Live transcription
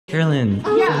Carolyn,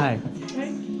 Oh, yeah. hi.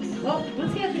 Oh,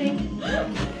 what's happening?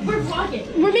 We're vlogging.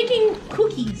 We're making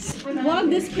cookies. Vlog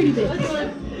this pretty bit.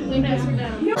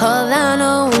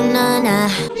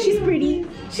 She's pretty.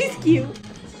 She's cute.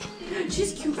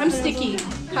 She's cute. I'm sticky.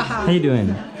 How you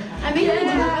doing? I'm making a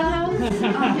gingerbread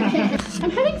house. I'm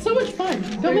having so much fun.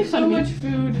 Don't make fun of me. So much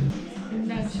food.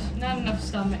 Not enough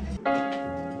stomach.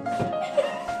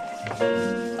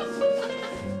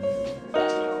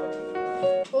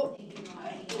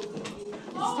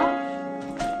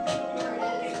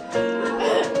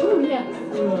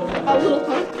 A little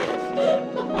pump.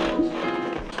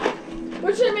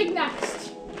 What should I make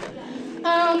next?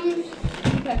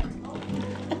 Okay.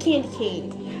 A candy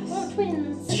cane. Oh,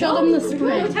 twins. Show them the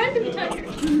spread. Time to be tired.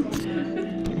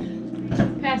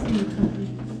 Pass me the cookie.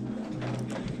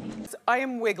 I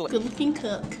am wiggling. Good looking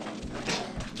cook.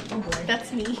 Oh boy.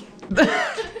 That's me.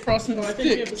 Frosting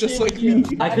thick, just like me.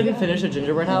 I couldn't finish a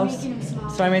gingerbread house,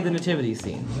 so I made the nativity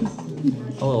scene.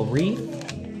 A little wreath.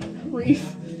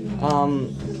 Reef.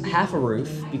 Half a roof,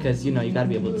 because you know you gotta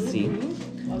be able to see.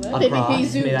 A Baby cross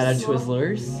Jesus. made out of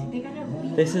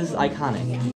Twizzlers. This is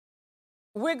iconic.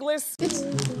 Wigless. It's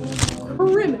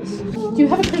Christmas. Do you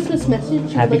have a Christmas message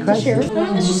you'd Happy like to share?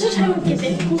 Christmas. This is just how we give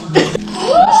it.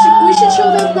 We should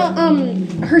show them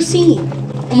the her scene.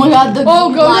 Oh my god, the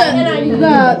Oh, go to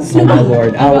the Oh Snoopy. my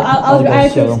lord, I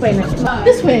have to explain it.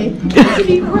 This way.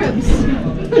 TV Cribs.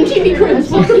 TV Cribs.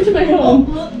 Welcome to my home.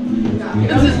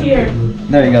 This is here.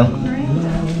 There you go.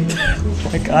 Oh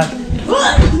my god.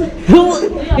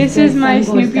 This is my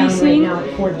Snoopy scene,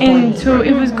 and so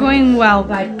it was going well,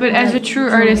 but as a true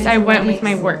artist, I went with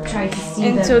my work.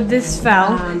 And so this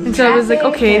fell, and so I was like,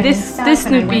 okay, this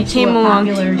Snoopy came along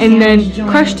and then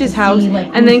crushed his house,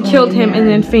 and then killed him, and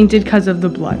then fainted because of the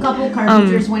blood.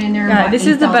 Yeah, this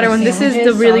is the better one. This is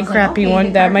the really crappy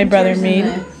one that my brother made.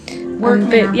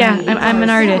 But yeah, I'm an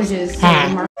artist.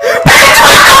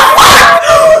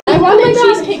 I want my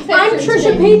cheesecake factory. I'm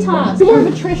Trisha Paytas. You're more of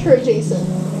a Trish or a Jason?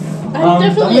 I'm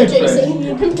definitely a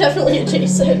Jason. I'm definitely a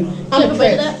Jason. I'm a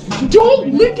bite of that.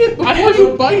 Don't lick it before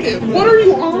you bite it. What are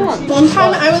you on? One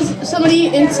time somebody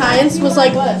in science was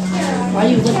like,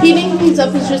 heating things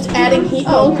up is just adding heat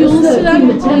molecules to them.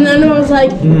 And then I was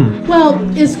like, well,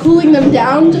 is cooling them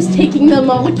down just taking the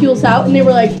molecules out? And they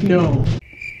were like, no.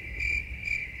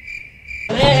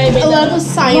 A lot of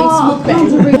science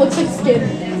mukbang. Looks like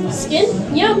skin.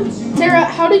 Skin? Yeah. Sarah,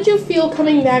 how did you feel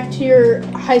coming back to your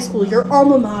high school, your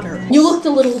alma mater? You looked a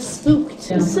little spooked.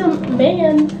 Some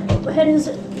man had his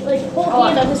whole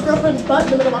hand on his girlfriend's butt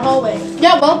in the middle of the hallway.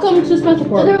 Yeah, welcome to Special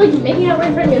Court. They're making out right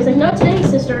in front of me. I was like, not today,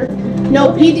 sister. No,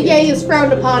 PDA is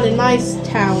frowned upon in my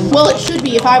town. Well, it should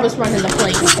be if I was running the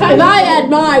place. If I had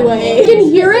my way. You can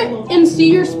hear it and see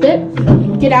your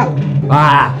spit. Get out.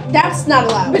 Ah! That's not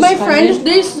allowed. My friend,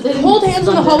 they hold hands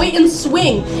in the hallway and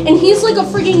swing, and he's like a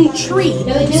freaking tree.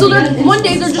 So one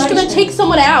day they're just gonna take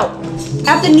someone out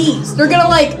at the knees. They're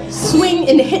gonna swing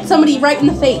and hit somebody right in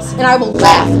the face, and I will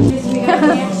laugh.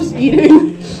 Just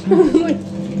eating.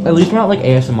 At least we're not like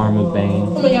ASMR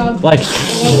mukbang. Oh my god. Like.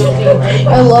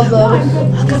 I love those.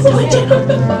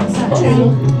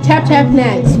 Tap tap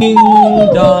next. Ding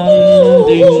dong,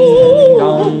 ding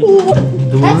dong.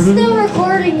 That's still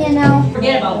recording, you know.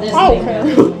 Forget about this.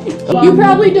 Okay. You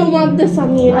probably don't want this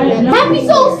on the internet. Happy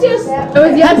solstice! Oh,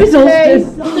 yeah, happy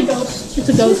solstice. It's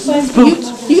a ghost. It's a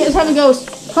ghost. You guys have a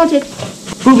ghost. Punch it.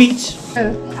 Boo beach.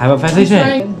 How about Fast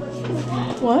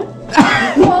What?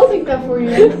 I'll take that for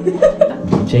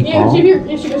you. Jake Yeah, Paul?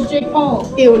 she goes Jake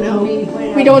Paul. Ew, no.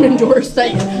 We don't endorse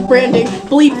that branding.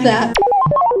 Bleep that.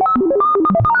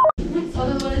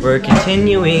 We're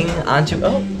continuing on to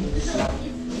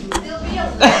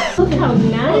Look at how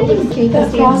nice. The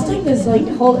frosting is it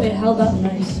held up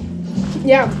nice.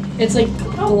 Yeah. It's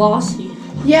glossy.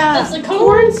 Yeah. That's the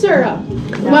corn syrup.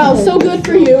 Wow, so good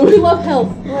for you. We love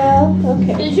health. Well,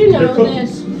 okay. Did you know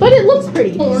this? But it looks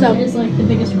pretty. Corn So. is the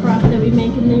biggest crop that we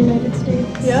make in the United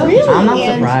States. Yeah. I'm not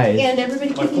surprised. And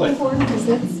everybody keeps eating corn because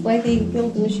that's why they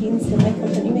build the machines that my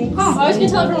company makes. I was gonna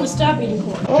tell everyone to stop eating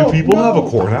corn. Do people have a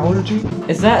corn allergy?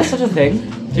 Is that such a thing?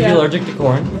 To be allergic to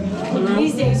corn?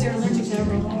 These days they're allergic to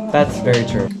everything. That's very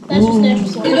true. That's just natural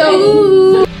selection.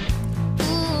 Ooh.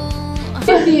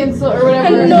 The insult or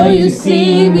whatever. I know you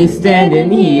see me standing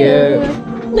here.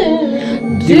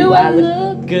 Do I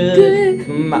look good?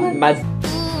 My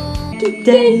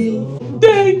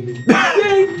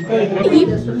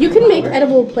You can make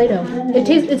edible Play-Doh. It's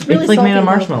really It's like salty. made of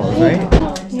marshmallows, right?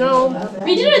 No.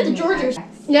 We did it at the Georgers.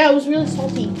 Yeah, it was really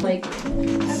salty.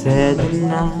 Said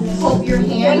enough. Hold your hand.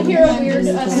 Want to hear a weird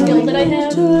skill that I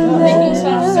have? Making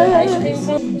soft serve ice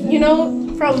cream. You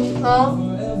know, from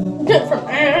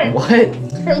What?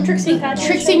 From Trixie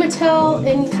Mattel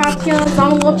and Katya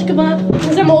Zamolchkova.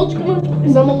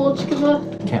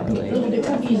 Can't relate.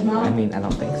 I mean, I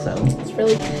don't think so. It's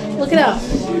really, look it up.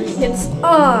 It's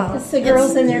It's the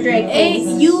girls in their drag queens.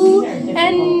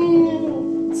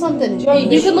 AUN something.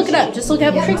 You can look it up. Just look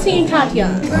up Trixie and Katya.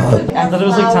 I thought it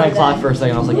was like 10 o'clock for a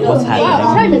second. I was like, what's Wow,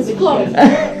 happening? time is flown.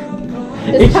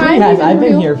 It sure has. I've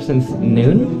been here since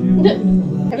noon.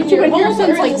 Haven't you been here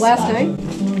since like last night?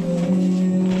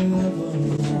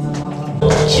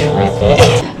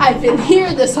 I've been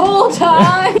here this whole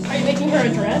time. Are you making her a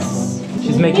dress?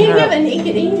 She's making You her. have a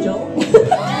naked angel.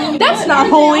 That's not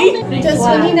holy. Does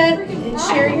Selena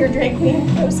share your drag queen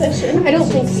obsession? I don't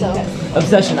think so.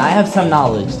 Obsession. I have some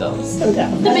knowledge though.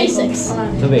 The basics.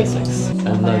 The basics.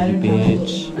 I love you,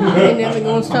 bitch. I'm never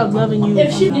gonna stop loving you.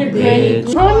 If she's your granny.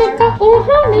 Bitch.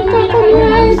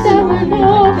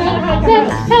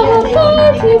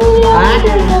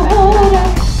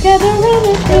 Gather around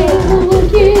the table, we'll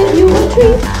give you a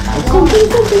treat.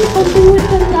 Something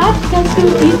with a lot to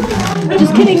eat.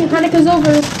 Just kidding, Hanukkah's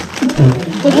over.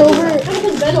 Was over.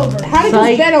 Hanukkah's been over.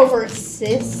 Hanukkah's been over,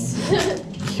 sis.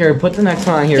 Here, put the next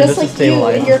one on here Just just, like to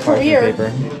stabilize you and your this parchment career.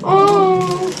 paper.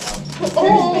 Oh.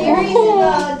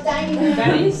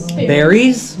 Berries?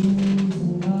 Berries?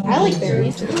 I like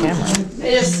berries. Camera.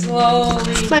 Just slowly.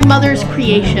 It's my mother's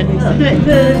creation.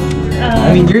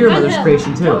 I mean, you're your mother's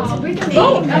creation too.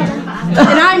 And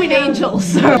I'm an angel,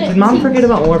 so. Did Mom forget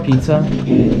about more pizza?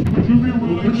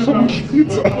 So much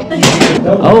pizza.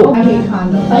 Oh.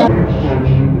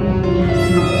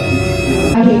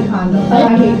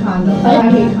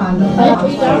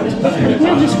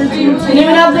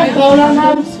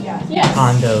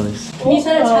 Condos. Can you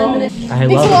send a 10-minute? I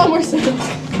Makes a lot love more sense.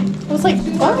 I was like,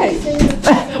 why?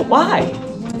 it. Why?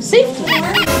 Safety.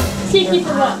 Safety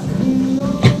for what?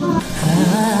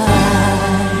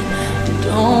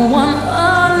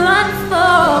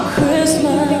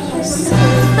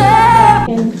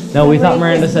 No, we thought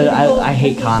Miranda said I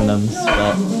hate condoms,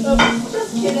 but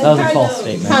that was a false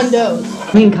statement.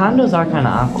 Condos. I mean, condos are kind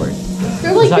of awkward.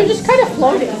 They're like, you're just kind of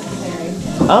floating.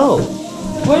 Oh,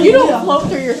 You don't float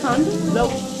through your condo?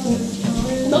 Nope.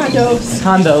 Condos.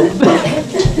 condo.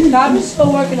 I'm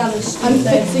still working on this. I'm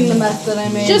fixing the mess that I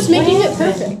made. Just making it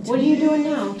perfect. What are you doing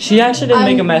now? She actually didn't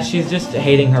make a mess. She's just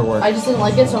hating her work. I just didn't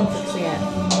like it, so I'm fixing it.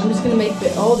 I'm just gonna make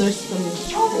it. Oh, there's some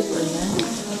paper in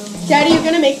there. Daddy, you're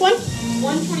gonna make one?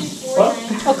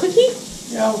 124. A cookie?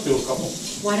 Yeah, I'll do a couple.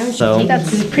 So.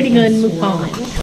 That's pretty good mukbang.